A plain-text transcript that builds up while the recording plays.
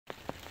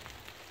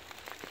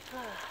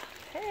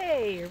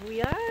Hey, are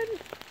we on?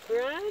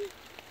 We're on?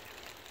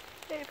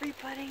 Hey,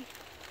 everybody.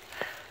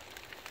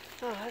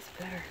 Oh, that's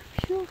better.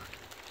 Phew.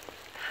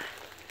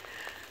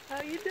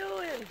 How you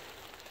doing?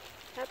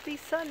 Happy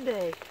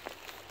Sunday.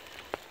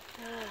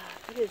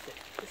 What is it?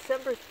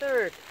 December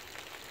 3rd,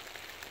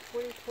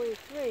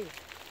 2023.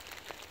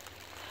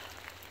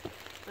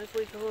 Let's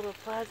leave a little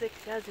plastic.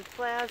 Zazoo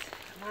Plazz.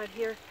 I'm out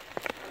here.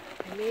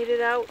 I made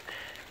it out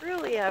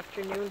early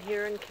afternoon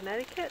here in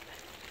Connecticut.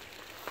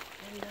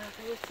 And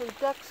there were some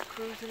ducks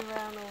cruising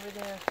around over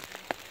there.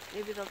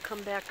 Maybe they'll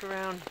come back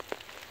around.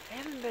 I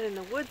haven't been in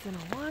the woods in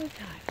a long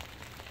time.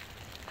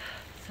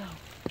 So,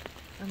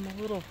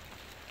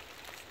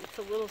 it's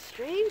a little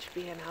strange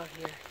being out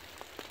here.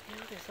 You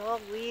know, there's all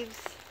leaves.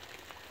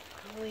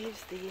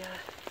 The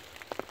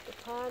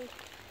pond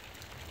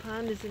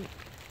isn't,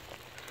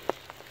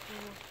 I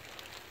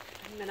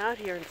haven't been out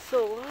here in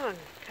so long.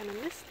 Kind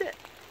of missed it.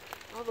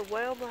 All the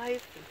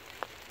wildlife. And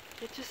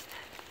it just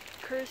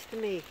occurs to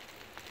me,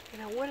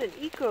 what an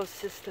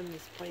ecosystem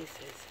this place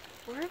is.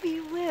 Wherever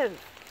you live,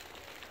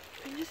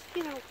 and just,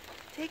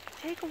 take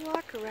a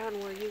walk around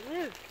where you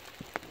live,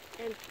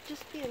 and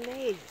just be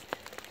amazed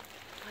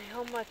by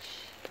how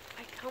much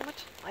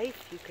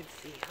life you can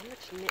see, how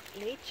much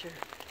nature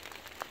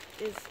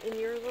is in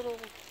your little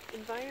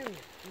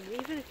environment. And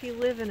even if you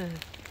live in a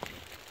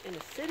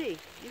city,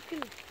 you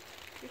can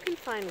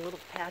find little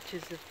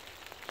patches of,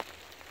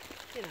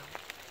 a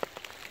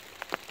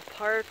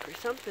park or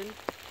something,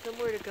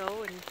 somewhere to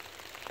go and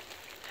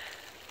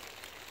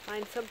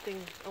find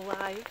something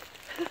alive.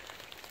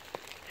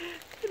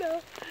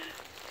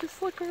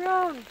 Just look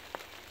around.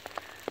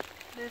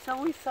 There's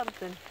always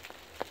something.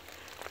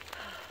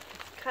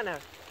 It's kind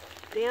of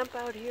damp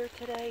out here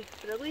today,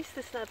 but at least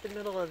it's not the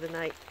middle of the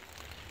night.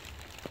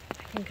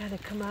 I can kind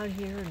of come out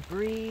here and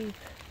breathe.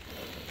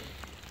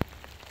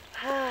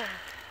 And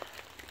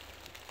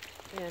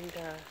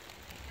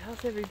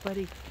how's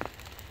everybody?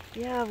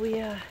 Yeah,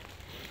 we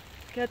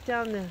got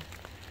down I'm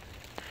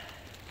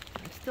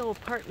still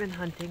apartment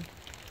hunting,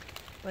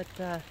 but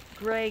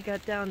Gray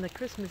got down the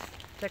Christmas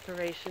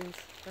decorations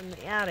from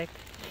the attic,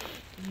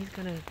 and he's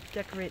gonna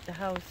decorate the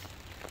house.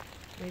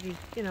 Maybe,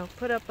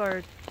 put up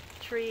our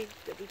tree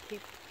that we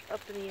keep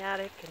up in the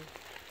attic. And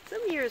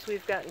some years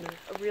we've gotten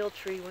a real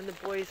tree when the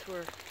boys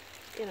were,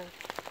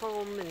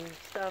 home and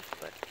stuff,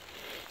 but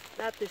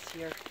not this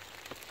year.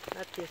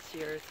 Not this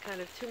year. It's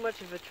kind of too much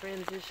of a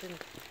transition.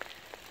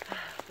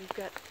 We've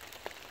got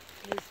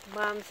his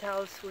mom's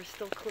house we're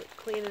still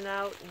cleaning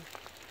out, and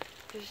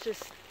there's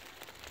just,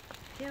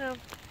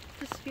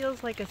 just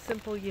feels like a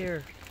simple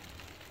year.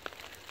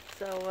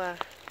 So,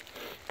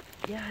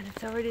 yeah, and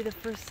it's already the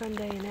first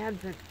Sunday in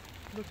Advent.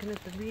 Looking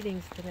at the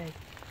readings today.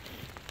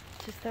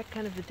 It's just that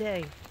kind of a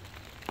day.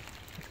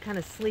 It's kind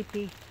of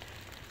sleepy.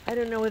 I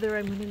don't know whether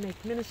I'm going to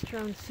make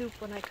minestrone soup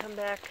when I come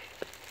back,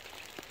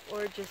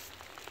 or just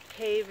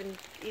cave and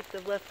eat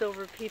the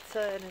leftover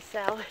pizza and a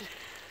salad.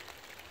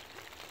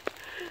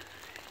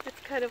 It's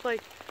kind of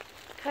like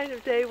kind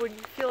of day when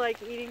you feel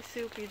like eating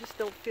soup, you just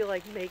don't feel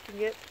like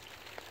making it.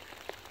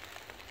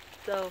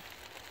 So,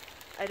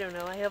 I don't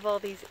know. I have all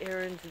these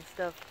errands and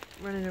stuff,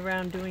 running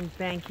around doing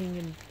banking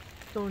and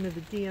going to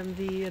the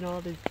DMV and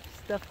all this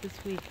stuff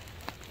this week.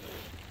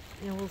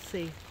 We'll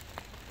see.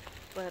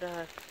 But,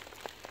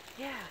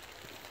 yeah.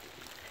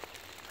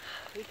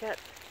 We got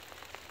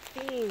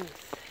themes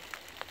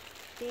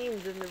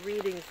in the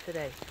readings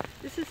today.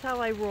 This is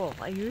how I roll.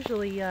 I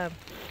usually, I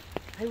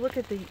look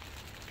at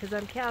because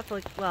I'm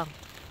Catholic. Well,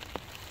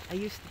 I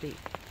used to be.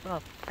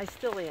 Well, I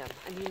still am.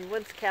 I mean,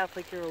 once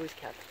Catholic, you're always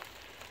Catholic.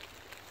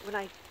 When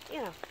I,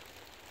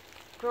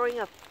 growing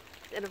up,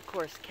 and of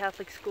course,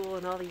 Catholic school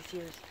and all these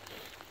years,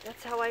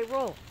 that's how I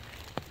roll.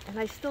 And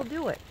I still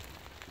do it,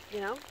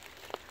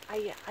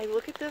 I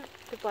look at the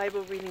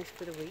Bible readings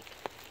for the week,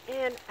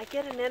 and I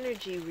get an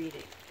energy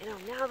reading.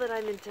 Now that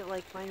I'm into,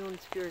 like, my own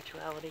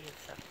spirituality and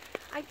stuff,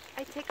 I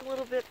take a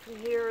little bit from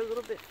here, a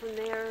little bit from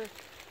there,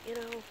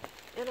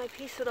 and I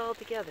piece it all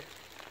together.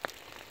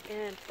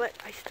 But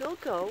I still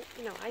go,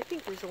 I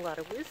think there's a lot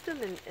of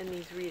wisdom in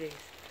these readings.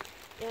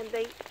 And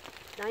they,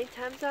 9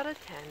 times out of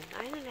 10,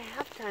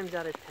 9.5 times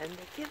out of 10,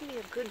 they give me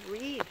a good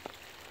read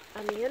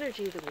on the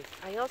energy of the week.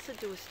 I also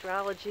do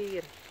astrology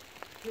and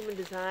human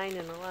design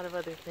and a lot of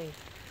other things.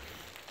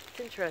 It's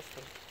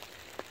interesting.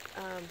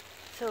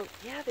 So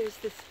yeah, there's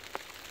this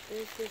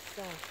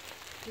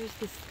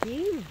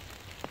theme.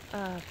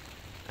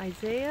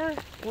 Isaiah,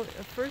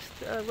 first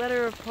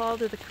letter of Paul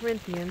to the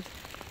Corinthians,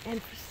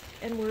 and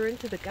we're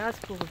into the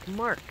Gospel of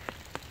Mark.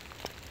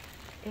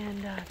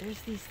 And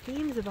there's these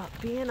themes about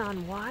being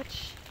on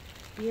watch,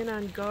 being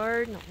on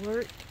guard and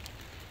alert.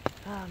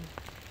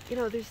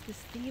 There's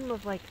this theme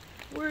of, like,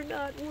 we're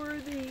not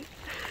worthy.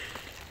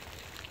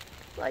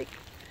 Like,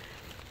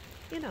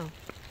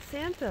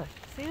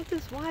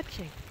 Santa's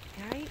watching,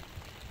 right?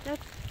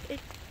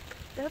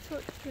 That's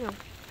what,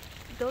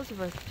 those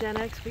of us, Gen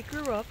X, we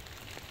grew up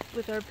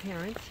with our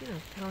parents,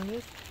 telling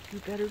us, you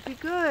better be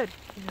good,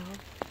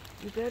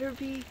 you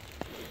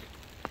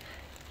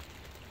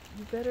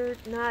better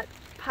not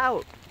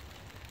pout,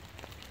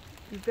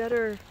 you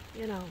better,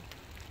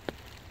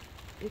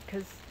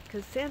 because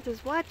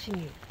Santa's watching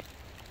you,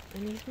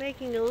 and he's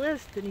making a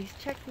list, and he's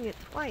checking it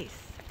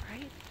twice,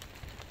 right?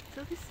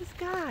 So this is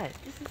God.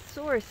 This is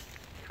Source,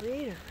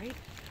 Creator, right?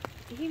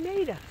 He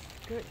made us.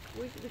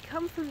 We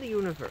come from the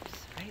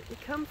universe, right? We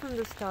come from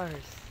the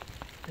stars.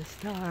 The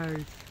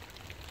stars.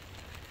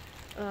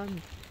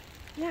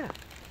 Yeah.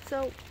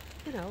 So,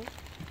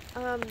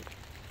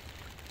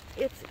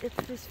 it's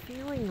this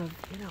feeling of,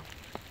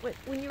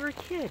 when you're a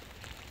kid,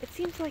 it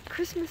seems like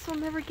Christmas will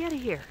never get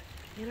here,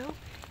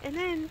 And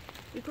then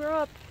you grow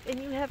up and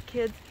you have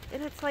kids,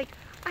 and it's like,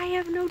 I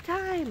have no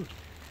time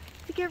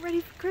to get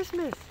ready for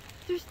Christmas.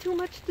 There's too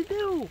much to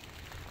do,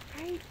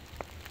 right?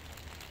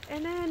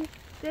 And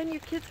then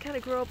your kids kind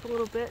of grow up a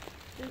little bit,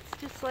 and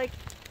it's just like,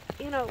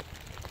 then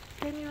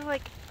you're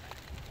like,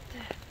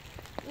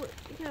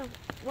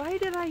 why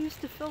did I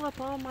used to fill up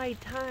all my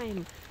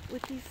time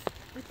with these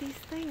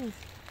things?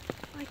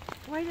 Like,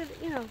 why did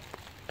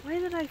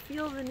I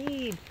feel the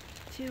need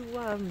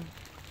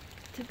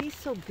to be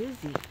so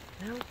busy,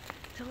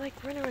 to like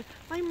run around?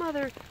 My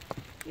mother,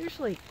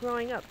 usually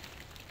growing up,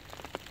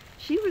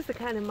 she was the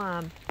kind of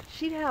mom,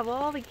 she'd have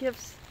all the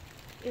gifts,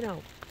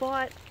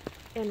 bought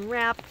and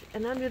wrapped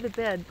and under the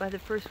bed by the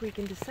first week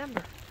in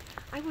December.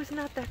 I was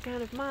not that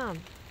kind of mom.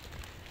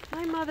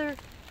 My mother,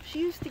 she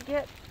used to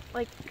get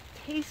like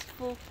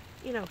tasteful,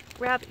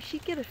 wrap.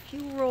 She'd get a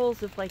few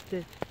rolls of like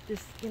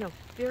this,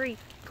 very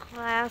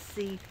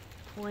classy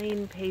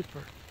plain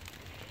paper.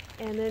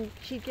 And then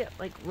she'd get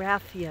like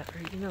raffia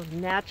or,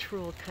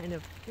 natural kind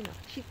of,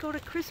 she'd go to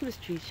Christmas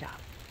tree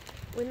shop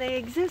when they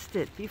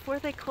existed, before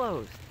they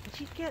closed. And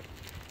she'd get,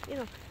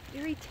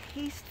 very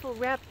tasteful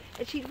wrap,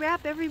 and she'd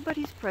wrap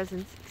everybody's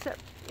presents,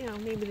 except,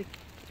 maybe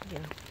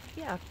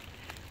yeah.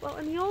 Well,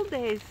 in the old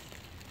days,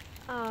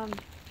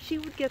 she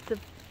would get the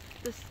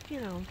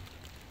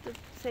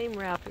same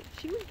wrapping.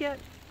 She would get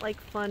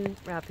like fun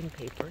wrapping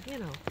paper,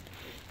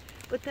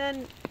 But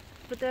then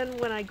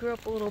when I grew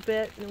up a little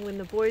bit, and when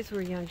the boys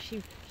were young,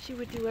 she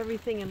would do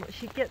everything, and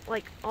she'd get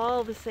like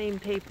all the same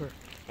paper.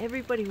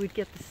 Everybody would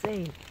get the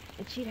same,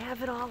 and she'd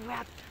have it all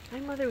wrapped.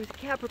 My mother was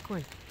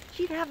Capricorn.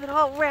 She'd have it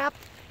all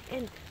wrapped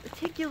and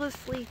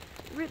meticulously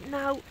written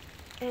out,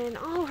 and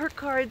all her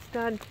cards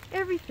done,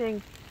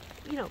 everything,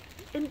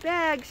 in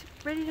bags,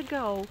 ready to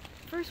go,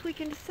 first week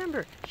in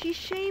December. She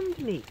shamed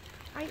me.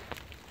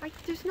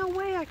 There's no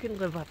way I can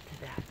live up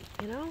to that,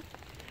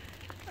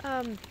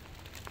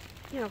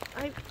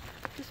 I,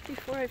 just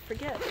before I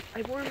forget,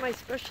 I wore my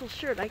special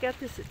shirt. I got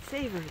this at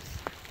Savers.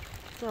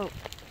 So,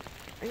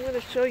 I'm going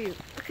to show you.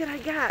 Look what I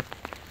got.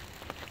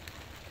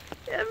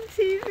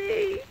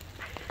 MTV.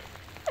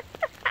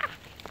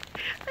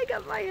 I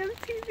got my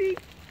MTV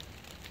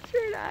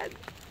shirt on.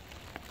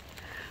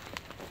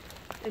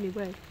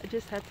 Anyway, I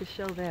just had to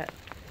show that,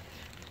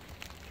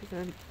 because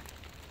I'm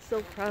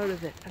so proud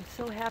of it. I'm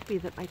so happy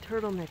that my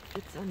turtleneck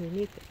fits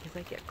underneath it, because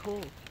I get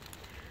cold.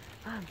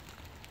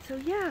 So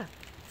yeah,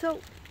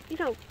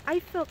 I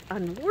felt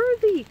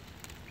unworthy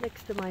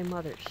next to my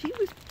mother.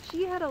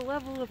 She had a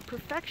level of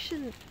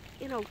perfection,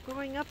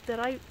 growing up that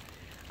I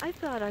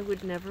thought I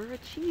would never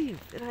achieve,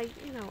 and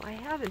I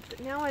haven't. But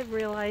now I've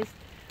realized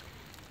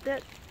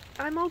that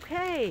I'm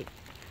okay.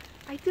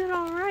 I did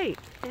all right,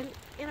 and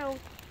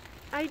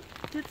I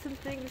did some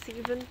things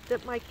even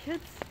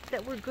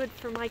that were good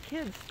for my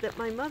kids, that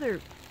my mother,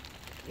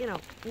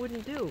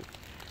 wouldn't do.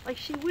 Like,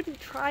 she wouldn't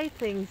try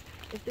things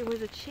if there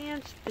was a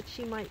chance that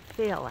she might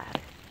fail at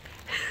it.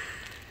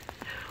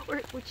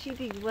 Or would she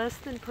be less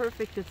than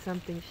perfect at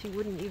something, she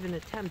wouldn't even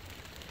attempt.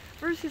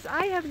 Versus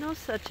I have no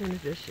such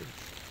inhibitions.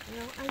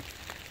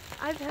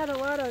 I've had a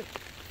lot of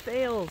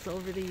fails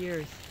over the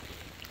years.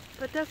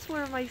 But that's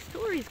where my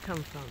stories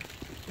come from,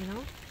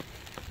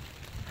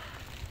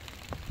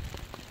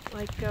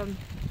 Like,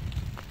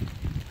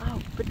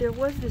 but there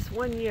was this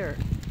one year,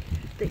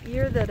 the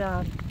year that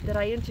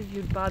I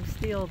interviewed Bob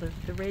Steele,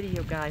 the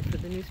radio guy for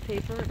the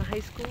newspaper in high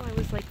school. I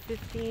was like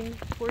 15,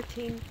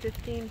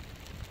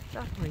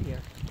 sophomore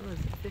year. What was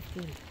it,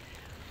 15?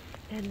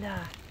 And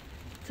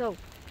so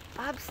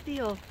Bob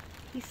Steele,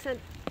 he sent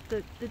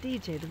the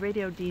DJ, the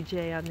radio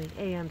DJ on the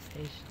AM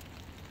station,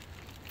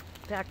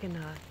 back in,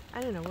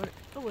 I don't know, what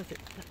was it,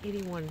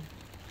 81,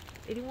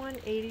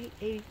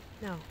 80,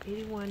 no,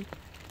 81,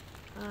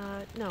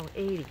 no,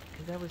 80,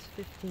 because I was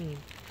 15.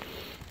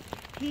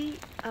 He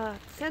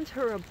sent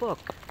her a book,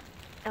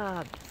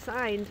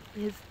 signed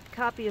his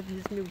copy of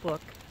his new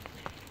book,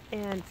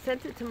 and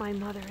sent it to my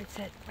mother and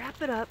said,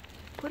 wrap it up,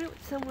 put it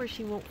somewhere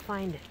she won't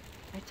find it.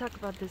 I talk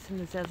about this in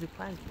the Zazoo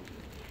Plazz book.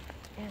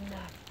 And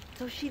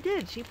so she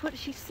did. She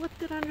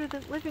slipped it under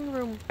the living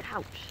room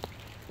couch,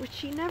 which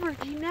she never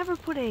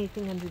put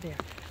anything under there.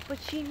 But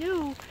she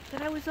knew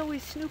that I was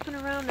always snooping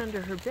around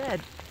under her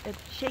bed and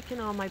shaking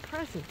all my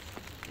presents,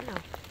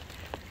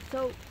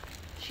 So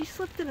she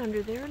slipped it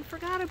under there and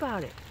forgot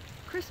about it.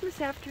 Christmas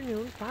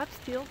afternoon, Bob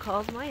Steele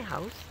calls my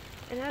house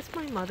and asks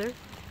my mother,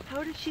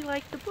 how did she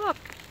like the book?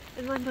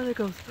 And my mother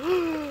goes,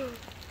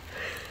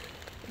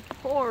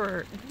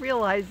 horror, and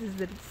realizes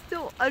that it's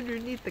still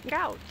underneath the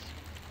couch.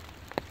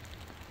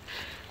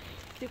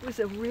 it was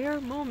a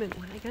rare moment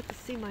when I got to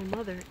see my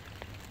mother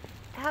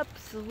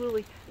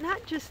absolutely,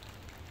 not just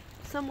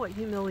somewhat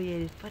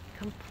humiliated, but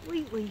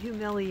completely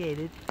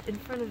humiliated in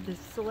front of this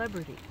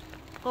celebrity,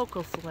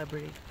 local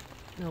celebrity,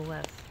 no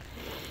less.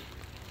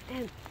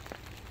 And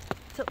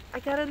so I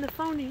got on the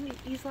phone and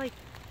he's like,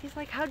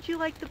 how'd you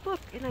like the book?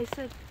 And I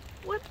said,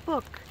 what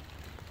book?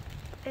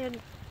 And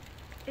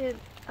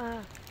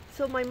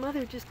so my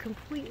mother just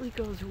completely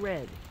goes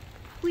red,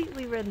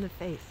 completely red in the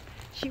face.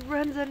 She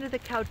runs under the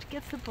couch,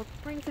 gets the book,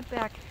 brings it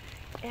back,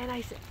 and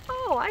I said,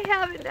 oh, I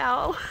have it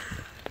now.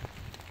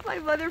 My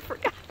mother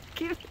forgot to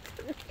give it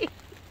to me.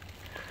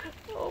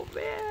 Oh,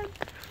 man.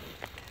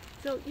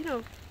 So, you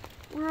know,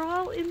 we're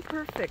all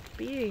imperfect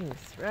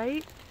beings,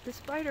 right?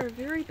 Despite our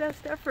very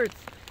best efforts.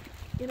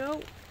 You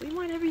know, we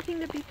want everything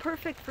to be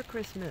perfect for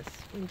Christmas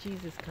when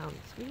Jesus comes.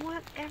 We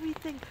want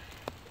everything,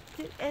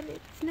 and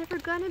it's never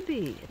gonna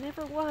be. It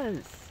never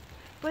was.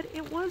 But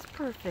it was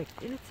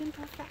perfect in its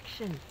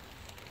imperfection.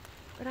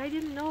 But I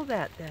didn't know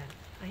that then.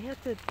 I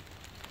had to,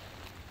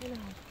 you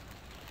know,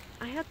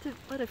 I had to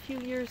let a few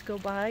years go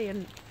by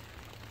and,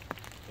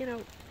 you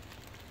know,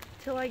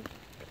 till I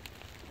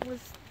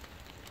was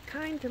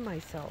kind to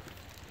myself,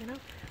 you know.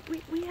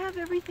 We have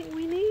everything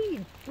we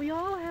need. We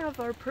all have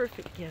our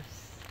perfect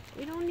gifts.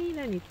 We don't need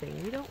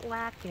anything. We don't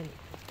lack anything,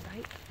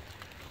 right?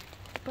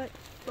 But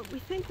we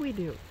think we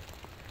do.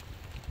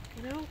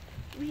 You know,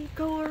 we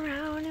go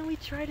around and we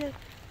try to,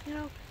 you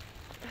know,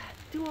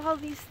 do all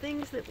these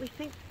things that we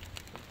think,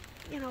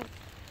 you know,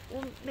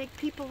 will make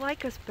people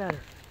like us better.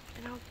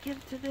 You know,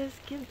 give to this,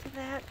 give to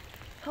that,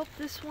 help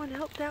this one,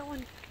 help that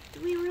one. Do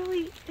we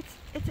really,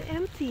 it's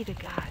empty to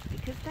God,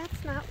 because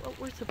that's not what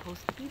we're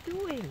supposed to be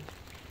doing.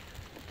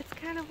 It's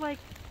kind of like,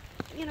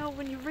 you know,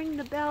 when you ring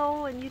the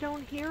bell and you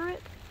don't hear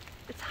it,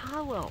 it's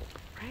hollow,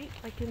 right?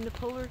 Like in the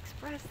Polar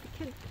Express,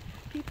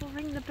 people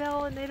ring the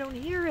bell and they don't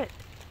hear it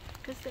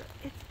because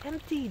it's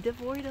empty,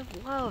 devoid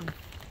of love.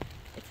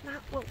 It's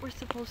not what we're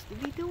supposed to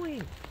be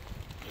doing.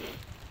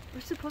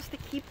 We're supposed to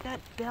keep that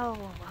bell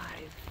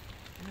alive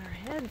in our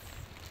heads.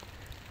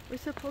 We're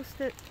supposed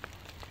to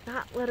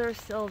not let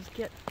ourselves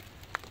get,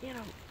 you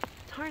know,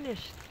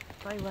 tarnished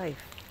by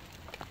life.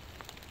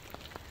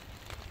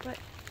 But,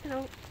 you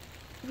know,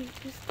 we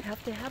just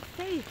have to have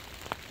faith,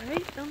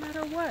 right? No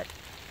matter what.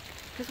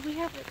 Because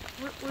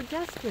we're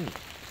destined.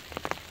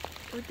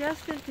 We're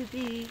destined to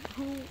be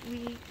who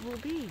we will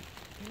be,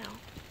 you know.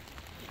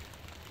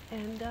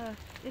 And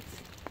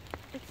it's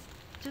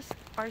just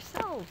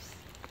ourselves.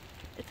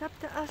 It's up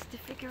to us to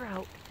figure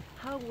out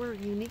how we're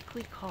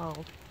uniquely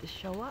called to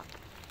show up.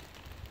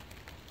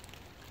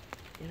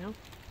 You know?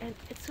 And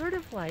it's sort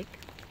of like,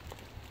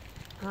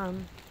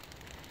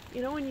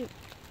 you know, when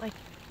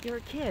you're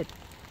a kid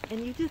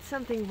and you did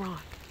something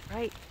wrong,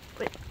 right?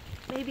 But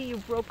maybe you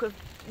broke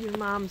your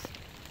mom's,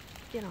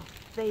 you know,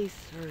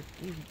 face, or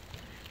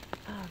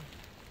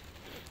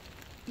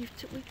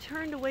we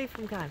turned away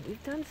from God.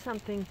 We've done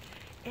something,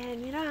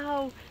 and you know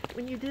how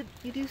when you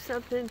do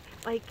something,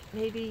 like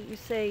maybe you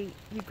say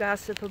you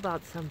gossip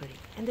about somebody,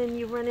 and then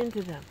you run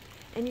into them,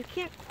 and you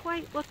can't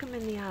quite look them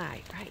in the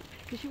eye, right?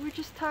 Because you were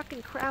just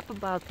talking crap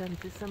about them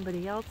to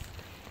somebody else,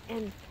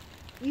 and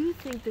you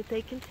think that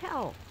they can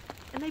tell.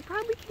 And they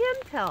probably can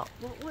tell.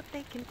 Well, what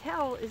they can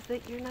tell is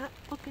that you're not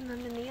looking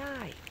them in the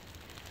eye.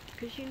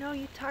 Because you know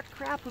you talk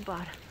crap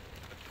about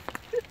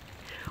them.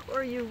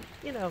 Or you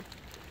know,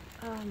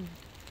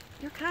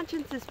 your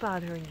conscience is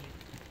bothering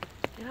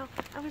you. You know,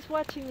 I was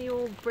watching the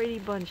old Brady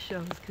Bunch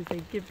shows because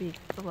they give me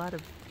a lot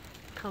of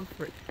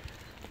comfort.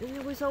 And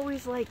there was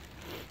always like,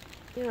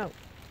 you know,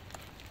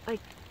 like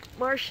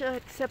Marcia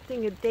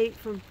accepting a date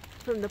from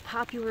the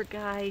popular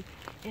guy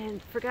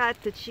and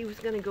forgot that she was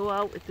going to go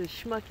out with the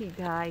schmucky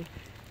guy.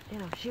 You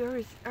know, she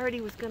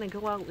already was going to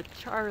go out with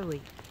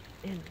Charlie,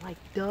 and like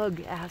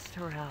Doug asked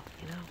her out,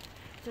 you know.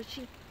 So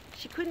she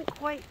couldn't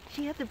quite,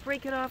 she had to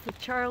break it off with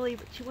Charlie,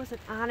 but she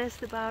wasn't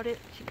honest about it.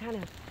 She kind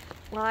of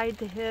lied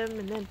to him,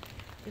 and then,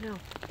 you know,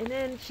 and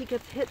then she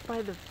gets hit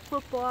by the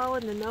football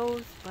in the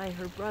nose by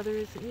her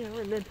brothers, and, you know,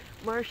 and then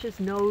Marcia's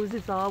nose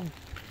is all,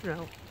 you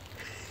know.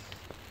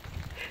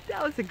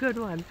 That was a good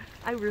one.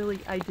 I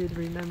did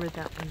remember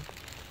that one.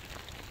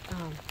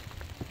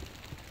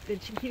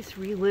 And she keeps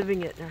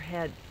reliving it in her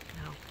head.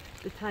 You know,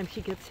 the time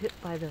she gets hit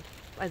by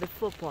the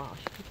football,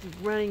 she keeps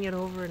running it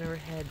over in her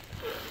head.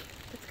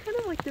 It's kind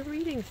of like the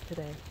readings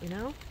today, you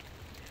know.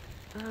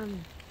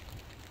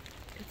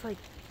 It's like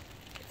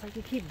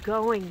you keep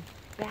going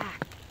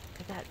back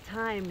to that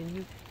time,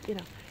 and you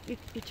know,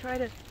 you try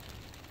to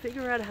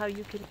figure out how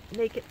you can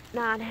make it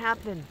not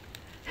happen.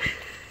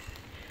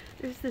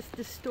 There's this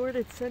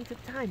distorted sense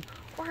of time.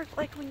 Or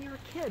like when you're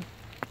a kid,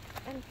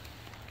 and,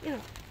 you know,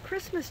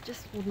 Christmas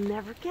just will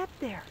never get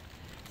there.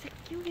 It's like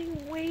you've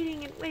been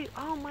waiting and waiting.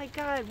 Oh my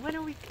God, when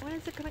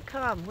is it gonna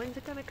come? When's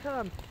it gonna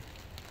come?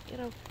 You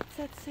know, it's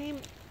that same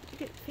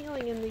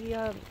feeling in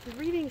the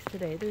readings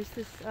today. There's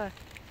this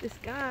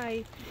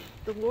guy,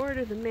 the Lord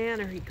of the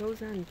Manor. He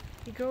goes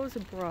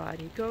abroad.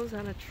 He goes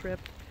on a trip,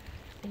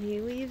 and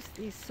he leaves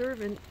the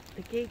servant,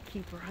 the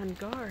gatekeeper, on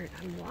guard,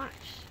 on watch.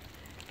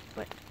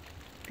 But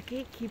the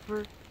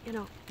gatekeeper,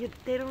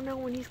 they don't know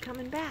when he's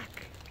coming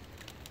back,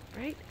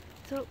 right?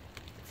 So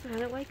it's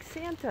kind of like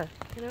Santa,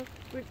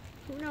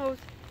 who knows?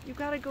 You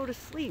got to go to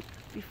sleep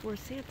before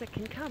Santa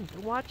can come.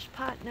 The watched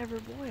pot never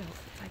boils.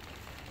 It's like,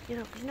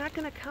 he's not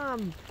going to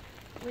come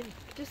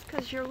just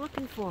because you're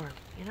looking for him,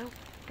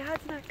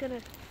 God's not going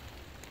to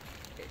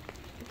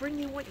bring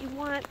you what you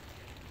want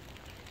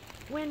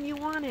when you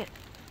want it.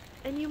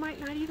 And you might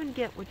not even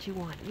get what you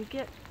want. You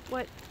get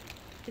what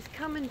is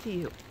coming to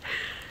you.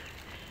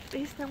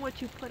 Based on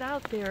what you put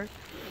out there,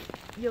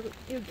 you'll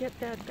get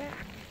that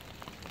back.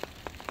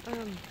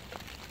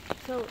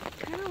 So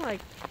it's kind of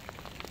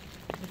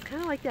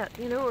like that,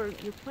 or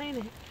you're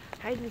playing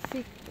hide and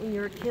seek when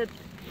you're a kid,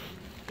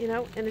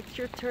 and it's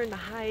your turn to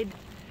hide,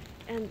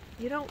 and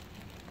you don't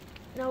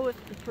know if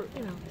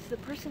is the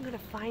person going to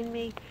find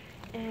me,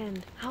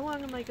 and how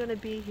long am I going to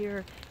be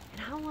here, and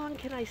how long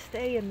can I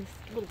stay in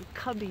this little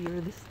cubby or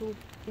this little,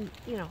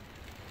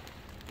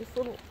 this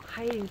little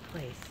hiding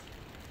place,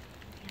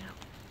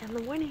 On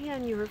the one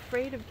hand, you're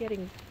afraid of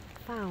getting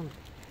found,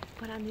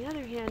 but on the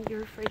other hand,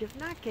 you're afraid of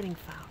not getting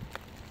found,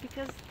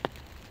 because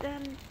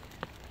then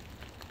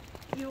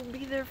you'll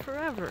be there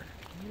forever,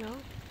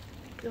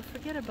 You'll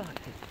forget about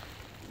it.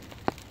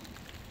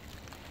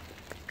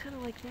 It's kind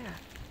of like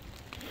that.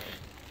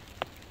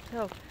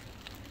 So,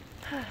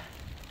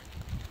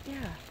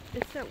 yeah,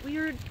 it's that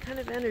weird kind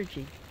of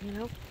energy,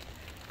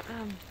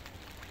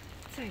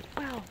 Say,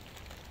 well,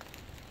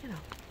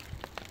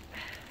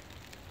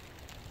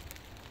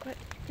 but,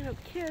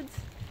 kids,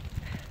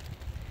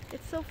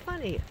 it's so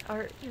funny,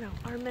 our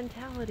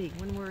mentality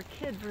when we're a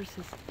kid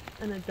versus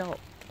an adult.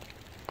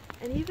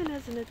 And even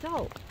as an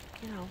adult,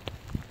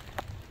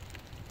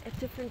 at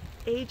different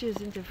ages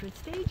and different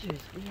stages,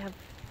 we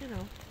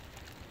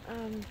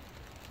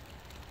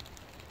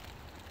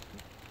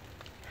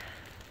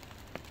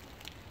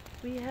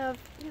have,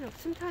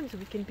 sometimes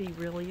we can be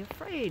really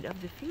afraid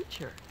of the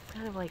future.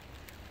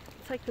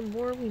 It's like the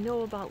more we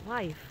know about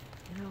life,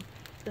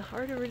 the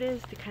harder it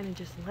is to kind of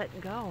just let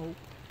go,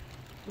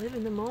 live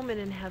in the moment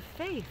and have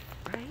faith,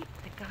 right?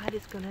 That God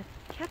is going to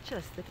catch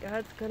us, that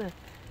God's going to,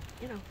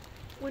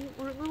 when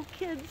we're little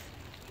kids,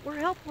 we're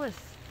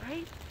helpless,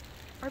 right?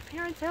 Our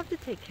parents have to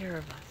take care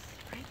of us,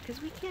 right?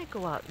 Because we can't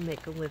go out and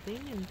make a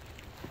living, and,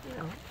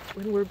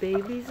 when we're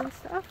babies and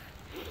stuff,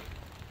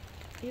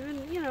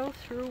 even,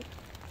 through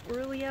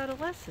early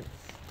adolescence,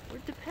 we're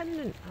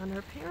dependent on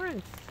our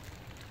parents.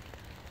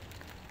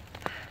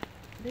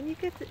 Then you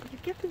get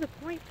to the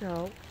point,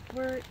 though,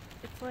 where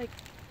it's like,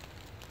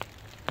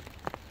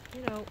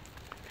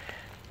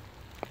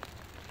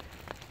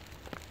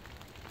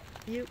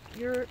 you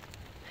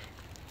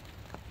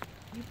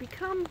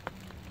become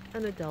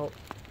an adult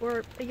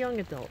or a young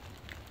adult,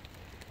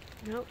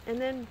 and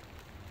then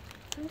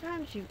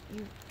sometimes you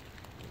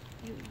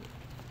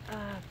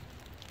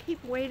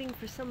keep waiting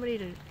for somebody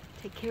to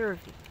take care of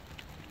you.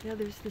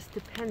 There's this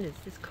dependence,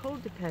 this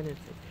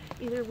codependency.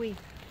 Either we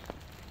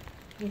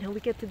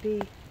get to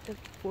be the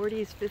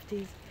 40s,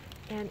 50s,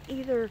 and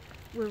either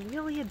we're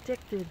really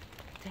addicted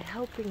to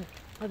helping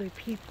other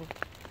people,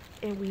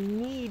 and we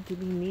need to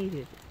be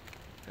needed,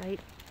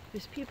 right?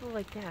 There's people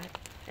like that.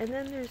 And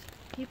then there's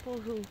people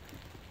who,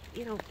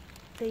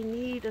 they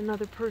need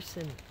another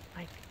person.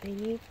 Like, they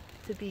need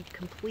to be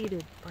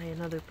completed by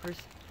another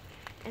person.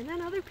 And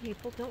then other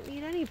people don't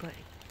need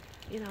anybody,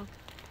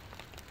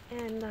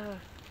 and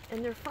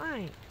they're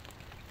fine,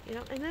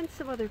 And then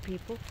some other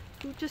people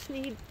who just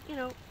need,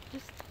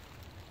 just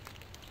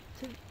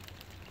to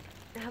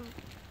have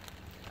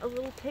a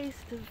little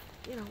taste of,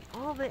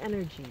 all the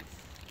energies.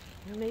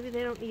 Maybe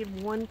they don't need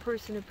one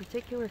person in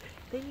particular.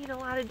 They need a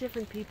lot of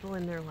different people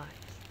in their lives.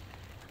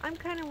 I'm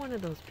kind of one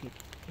of those people,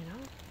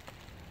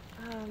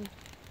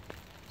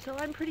 So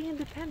I'm pretty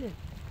independent.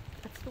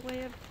 That's the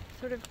way I've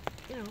sort of,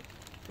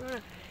 grown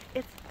up.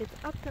 It's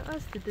up to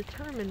us to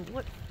determine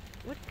what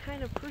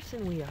kind of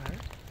person we are,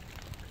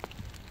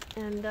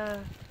 and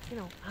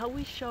how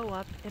we show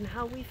up and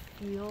how we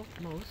feel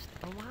most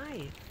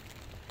alive.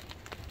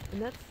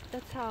 And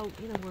that's how,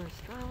 where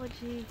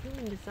astrology,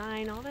 human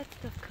design, all that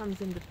stuff comes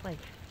into play.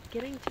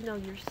 Getting to know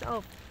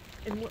yourself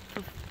and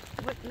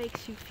what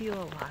makes you feel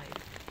alive,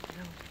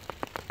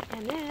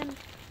 And then,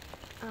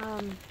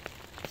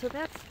 so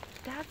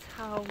that's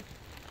how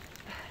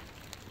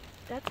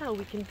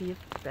we can be of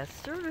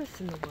best service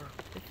in the world,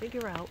 to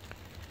figure out,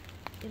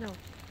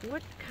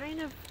 what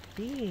kind of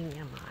being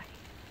am I?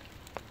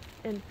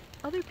 And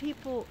other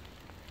people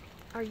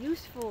are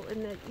useful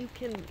in that you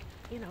can,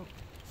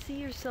 see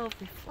yourself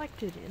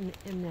reflected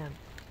in them.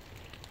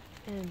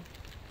 And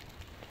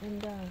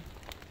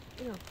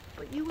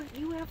but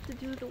you have to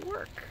do the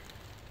work.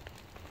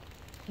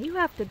 You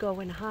have to go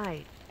and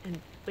hide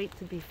and wait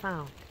to be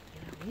found.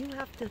 You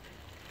have to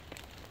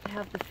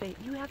have the faith.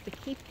 You have to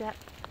keep that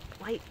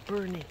light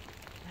burning,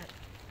 that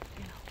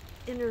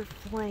inner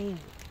flame.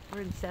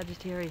 We're in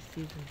Sagittarius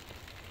season.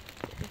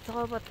 It's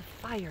all about the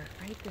fire,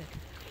 right?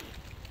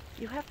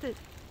 You have to.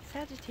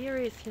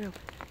 Sagittarius,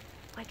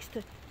 likes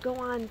to go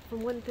on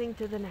from one thing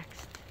to the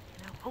next.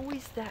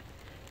 Always that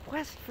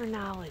quest for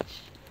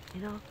knowledge,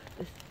 You know,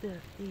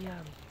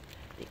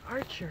 the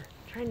archer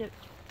trying to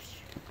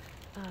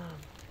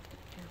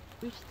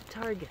reach the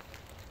target.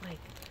 Like,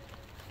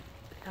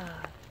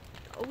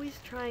 always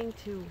trying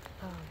to,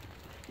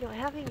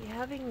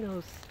 having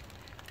those,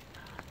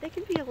 they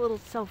can be a little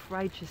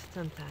self-righteous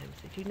sometimes.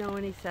 If you know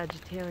any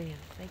Sagittarians,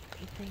 they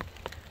think,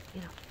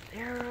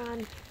 they're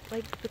on,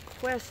 like, the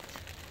quest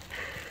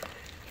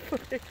for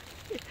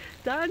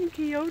Don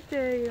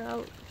Quixote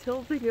out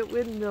tilting at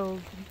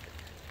windmills.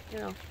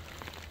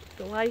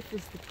 The life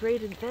is the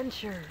great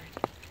adventure.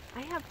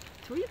 I have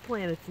 3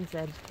 planets in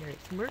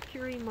Sagittarius: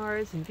 Mercury,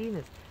 Mars, and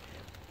Venus.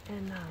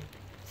 And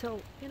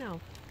so,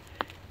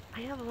 I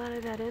have a lot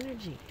of that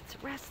energy. It's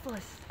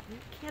restless. You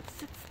can't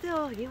sit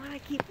still. You want to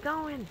keep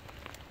going.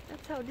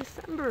 That's how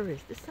December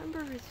is.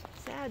 December is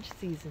Sag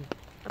season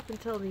up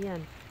until the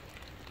end.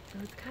 So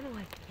it's kind of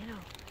like,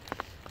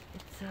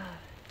 it's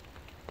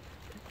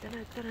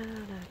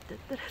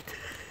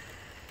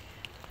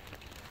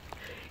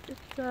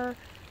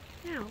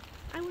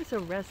I was a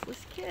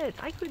restless kid.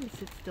 I couldn't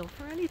sit still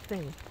for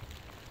anything.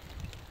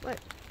 But,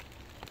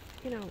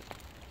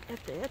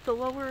 at the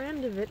lower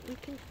end of it, we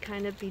can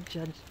kind of be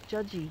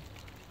judgy,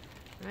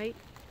 right?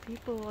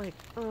 People are like,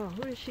 oh,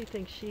 who does she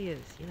think she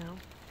is,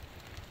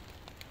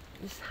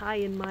 This high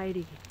and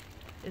mighty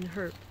in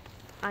her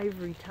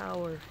ivory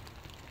tower.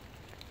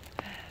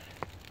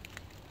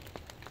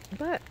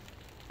 But,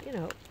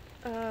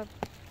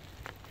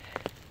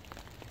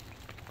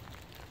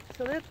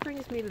 so that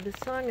brings me to the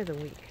song of the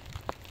week.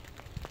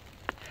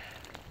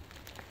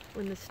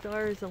 When the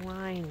stars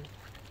align,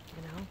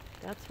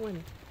 that's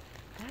when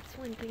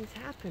things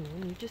happen.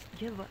 When you just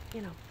give up,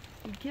 you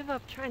give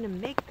up trying to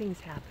make things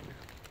happen,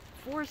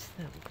 or force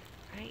them,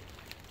 right?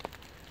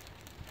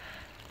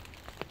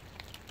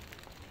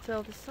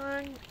 So the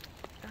song,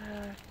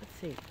 let's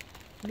see,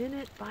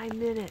 Minute by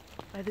Minute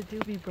by the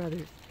Doobie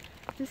Brothers.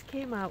 This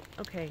came out,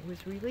 it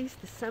was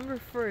released December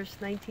 1st,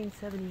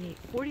 1978,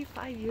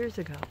 45 years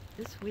ago,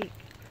 this week.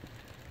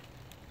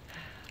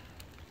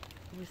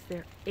 It was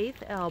their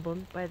 8th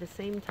album by the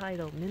same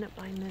title, Minute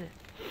by Minute.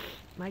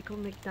 Michael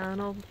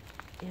McDonald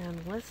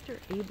and Lester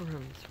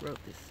Abrams wrote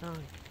this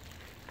song.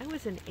 I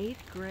was in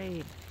 8th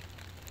grade,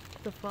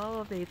 the fall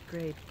of 8th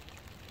grade.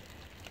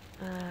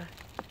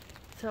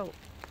 So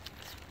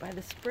by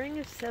the spring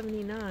of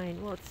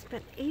 79, well, it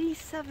spent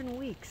 87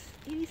 weeks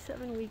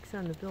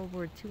on the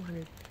Billboard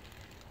 200.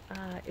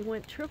 It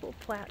went triple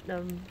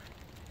platinum.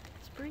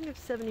 Spring of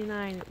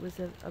 79, it was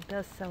a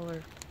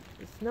bestseller.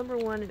 It was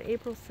 #1 in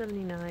April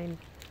 79.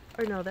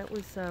 Or no, that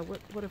was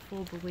What a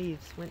Fool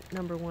Believes went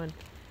 #1.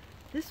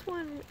 This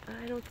one,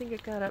 I don't think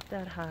it got up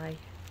that high.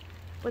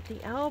 But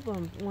the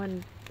album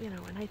won,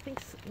 and I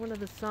think one of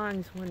the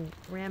songs won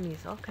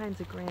Grammys, all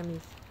kinds of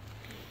Grammys.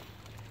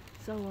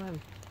 So,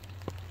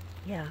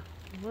 yeah,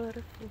 what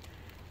a fool.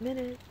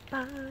 Minute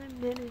by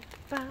minute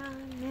by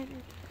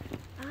minute,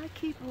 I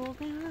keep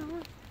holding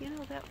on. You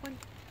know that one?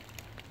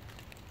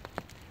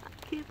 I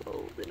keep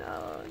holding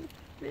on,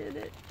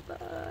 minute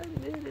by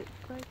minute.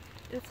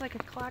 It's like a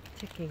clock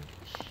ticking.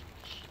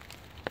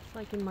 It's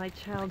like in my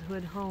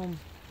childhood home.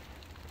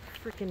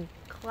 Frickin'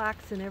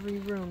 clocks in every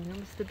room. There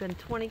must have been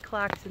 20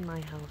 clocks in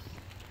my house,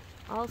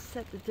 all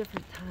set to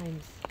different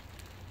times.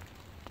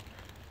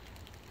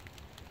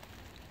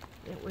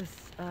 It was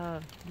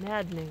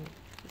maddening,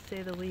 to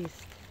say the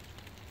least.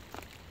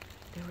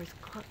 There were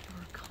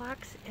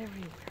clocks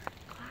everywhere.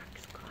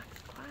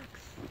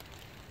 Clocks.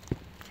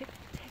 Tick,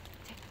 tick,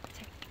 tick,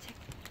 tick, tick.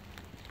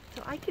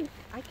 So I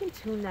can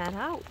tune that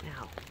out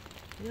now.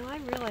 I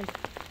realize,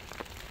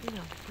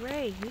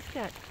 Gray, he's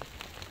got,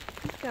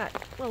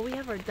 well, we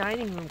have our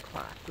dining room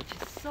clock, which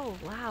is so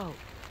loud.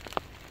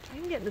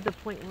 I'm getting to the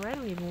point where I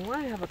don't even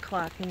want to have a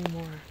clock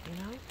anymore,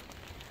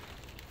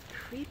 It's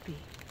creepy.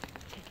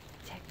 Tick,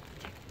 tick,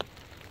 tick.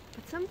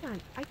 But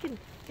sometimes I can,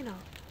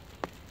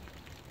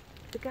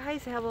 the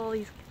guys have all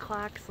these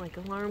clocks, like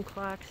alarm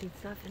clocks and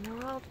stuff, and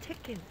they're all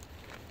ticking.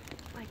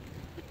 Like,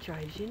 it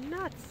drives you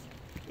nuts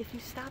if you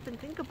stop and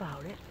think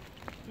about it,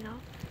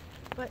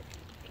 But,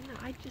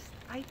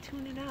 I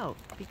tune it out,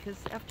 because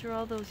after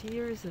all those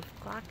years of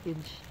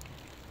clockage,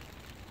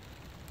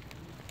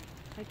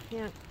 I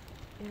can't,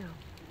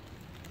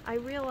 I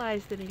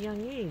realized at a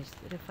young age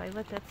that if I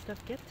let that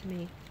stuff get to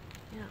me,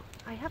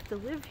 I have to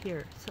live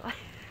here, so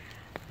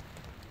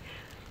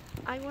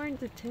I learned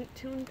to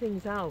tune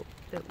things out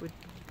that would,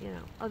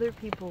 other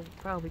people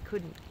probably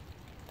couldn't.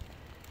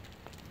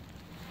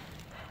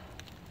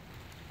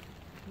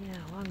 Yeah,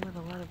 along with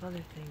a lot of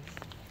other things.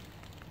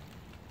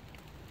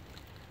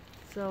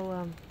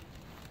 So,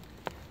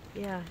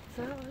 yeah, it's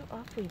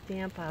awfully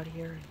damp out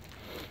here.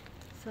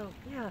 So,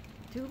 yeah,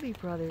 Doobie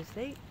Brothers,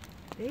 they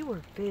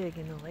were big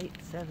in the late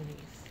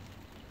 70s.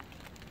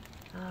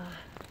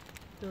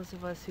 Those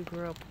of us who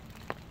grew up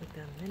with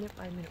them, Minute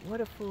by Minute. What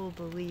a Fool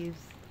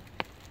Believes.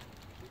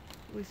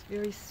 It was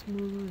very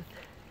smooth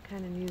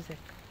kind of music.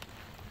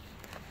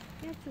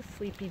 Yeah, it's a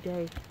sleepy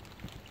day.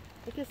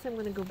 I guess I'm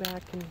going to go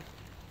back and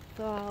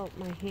thaw out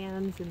my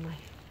hands and my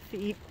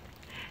feet.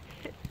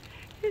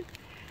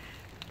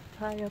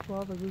 Tie up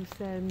all the loose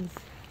ends.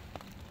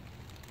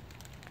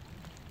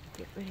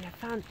 get ready.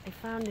 I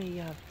found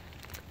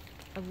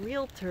a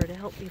realtor to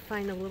help me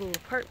find a little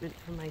apartment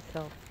for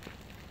myself,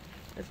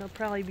 as I'll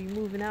probably be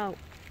moving out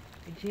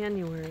in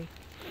January.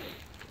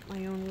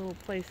 My own little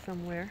place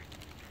somewhere.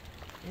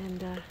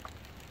 And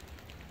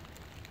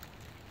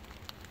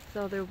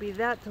so there'll be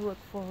that to look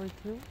forward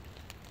to.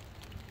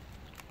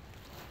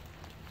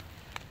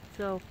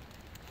 So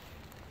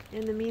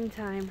in the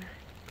meantime,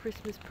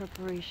 Christmas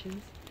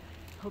preparations.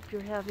 Hope you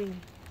have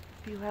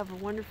a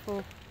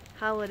wonderful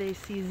holiday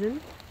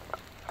season.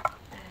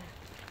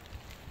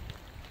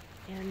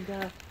 And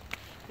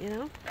you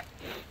know,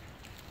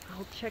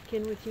 I'll check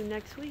in with you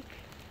next week.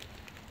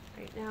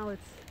 Right now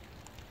it's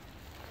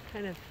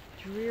kind of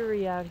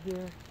dreary out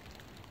here.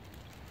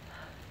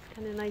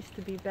 Kind of nice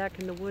to be back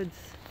in the woods.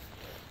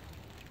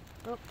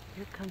 Oh,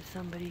 here comes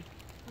somebody.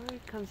 Oh,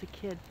 here comes a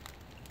kid.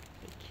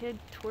 A kid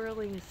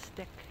twirling a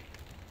stick.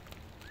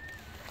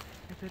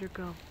 I better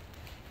go.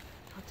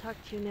 I'll talk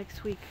to you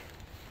next week.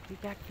 Be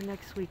back for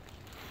next week.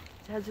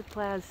 Zazoo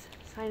Plazz,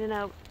 signing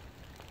out.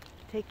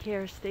 Take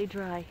care, stay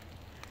dry,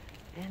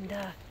 and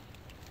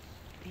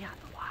be on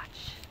the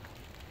watch.